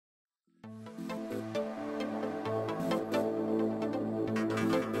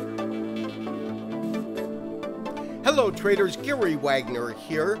Hello traders, Gary Wagner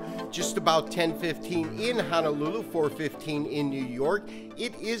here, just about 10:15 in Honolulu, 4:15 in New York.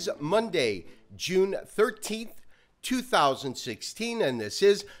 It is Monday, June 13th, 2016, and this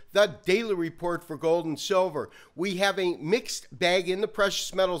is the daily report for gold and silver. We have a mixed bag in the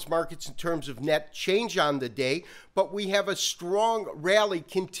precious metals markets in terms of net change on the day, but we have a strong rally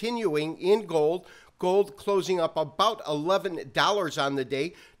continuing in gold. Gold closing up about $11 on the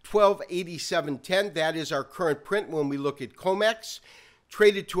day, 1287.10. That is our current print when we look at COMEX.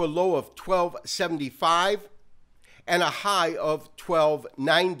 Traded to a low of 1275 and a high of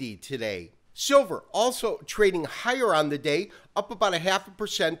 1290 today. Silver also trading higher on the day, up about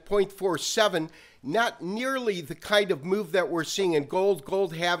 0.5%, 0.47. Not nearly the kind of move that we're seeing in gold.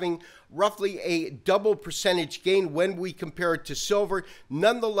 Gold having roughly a double percentage gain when we compare it to silver.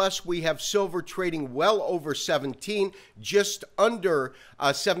 Nonetheless, we have silver trading well over 17, just under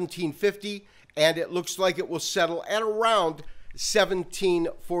 1750, and it looks like it will settle at around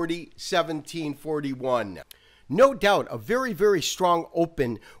 1740, 1741. No doubt, a very, very strong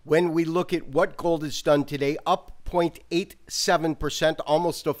open when we look at what gold has done today, up 0.87%,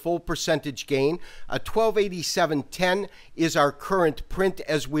 almost a full percentage gain. 1287.10 is our current print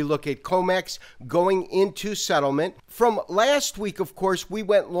as we look at COMEX going into settlement. From last week, of course, we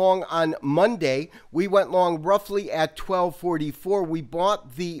went long on Monday. We went long roughly at 1244. We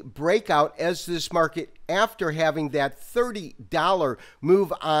bought the breakout as this market, after having that $30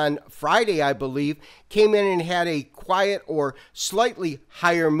 move on Friday, I believe, came in and had a quiet or slightly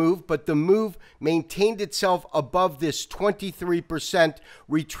higher move, but the move maintained itself above this 23%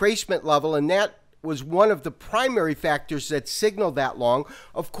 retracement level, and that was one of the primary factors that signaled that long.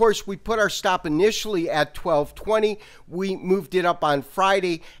 Of course, we put our stop initially at 1220. We moved it up on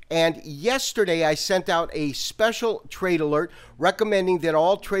Friday, and yesterday I sent out a special trade alert recommending that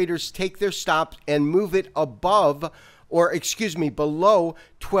all traders take their stops and move it above, or excuse me, below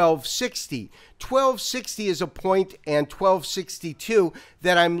 1260. 1260 is a point, and 1262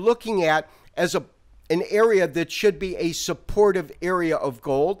 that I'm looking at as an area that should be a supportive area of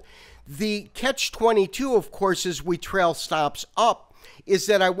gold. The catch-22, of course, as we trail stops up, is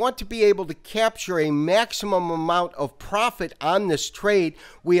that I want to be able to capture a maximum amount of profit on this trade.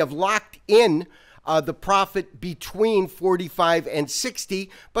 We have locked in the profit between 45 and 60,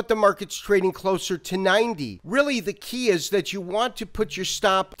 but the market's trading closer to 90. Really, the key is that you want to put your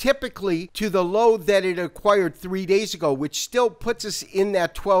stop typically to the low that it acquired 3 days ago, which still puts us in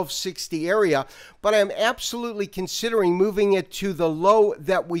that 1260 area, but I'm absolutely considering moving it to the low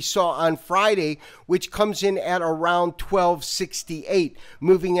that we saw on Friday, which comes in at around 1268,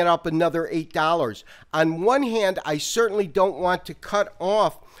 moving it up another $8. On one hand, I certainly don't want to cut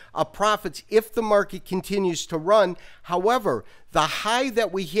off profits if the market continues to run. However, the high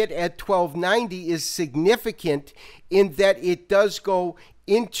that we hit at 1290 is significant in that it does go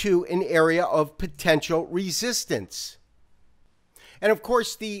into an area of potential resistance. And of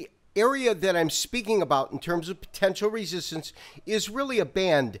course, the area that I'm speaking about in terms of potential resistance is really a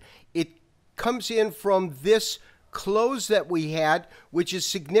band. It comes in from this close that we had, which is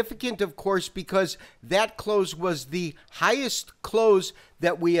significant, of course, because that close was the highest close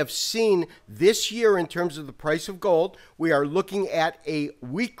that we have seen this year in terms of the price of gold. We are looking at a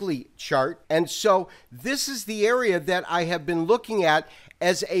weekly chart, and so this is the area that I have been looking at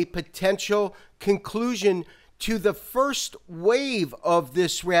as a potential conclusion to the first wave of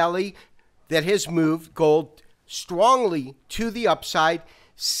this rally that has moved gold strongly to the upside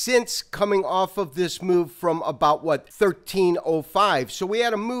since coming off of this move from about, 1305. So we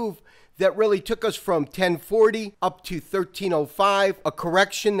had a move that really took us from 1040 up to 1305, a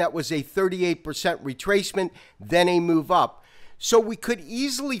correction that was a 38% retracement, then a move up. So we could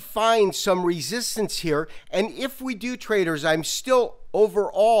easily find some resistance here, and if we do, traders, I'm still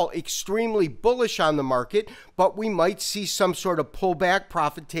overall extremely bullish on the market, but we might see some sort of pullback,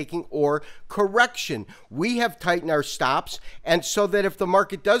 profit taking, or correction. We have tightened our stops, and so that if the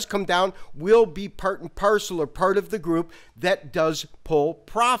market does come down, we'll be part and parcel or part of the group that does pull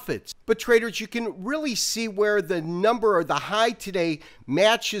profits. But traders, you can really see where the number or the high today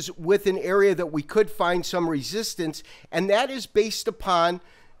matches with an area that we could find some resistance, and that is based upon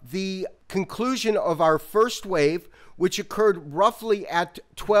the conclusion of our first wave, which occurred roughly at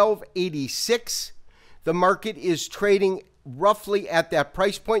 1286. The market is trading roughly at that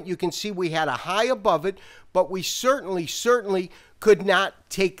price point. You can see we had a high above it, but we certainly could not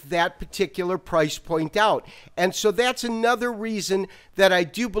take that particular price point out. And so that's another reason that I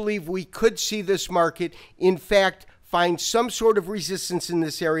do believe we could see this market, in fact, find some sort of resistance in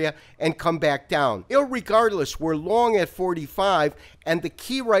this area, and come back down. Irregardless, we're long at 45, and the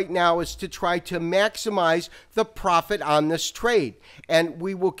key right now is to try to maximize the profit on this trade. And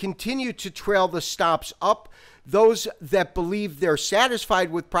we will continue to trail the stops up. Those that believe they're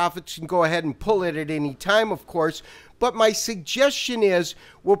satisfied with profits can go ahead and pull it at any time, of course. But my suggestion is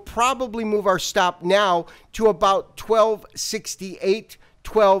we'll probably move our stop now to about 1268,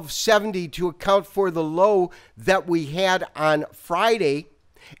 1270 to account for the low that we had on Friday.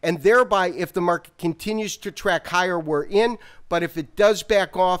 And thereby, if the market continues to track higher, we're in. But if it does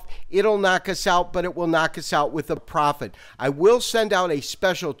back off, it'll knock us out, but it will knock us out with a profit. I will send out a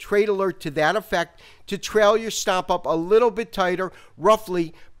special trade alert to that effect to trail your stop up a little bit tighter,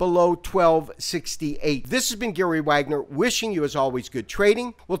 roughly below 1268. This has been Gary Wagner, wishing you, as always, good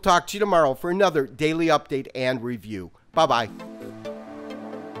trading. We'll talk to you tomorrow for another daily update and review. Bye-bye.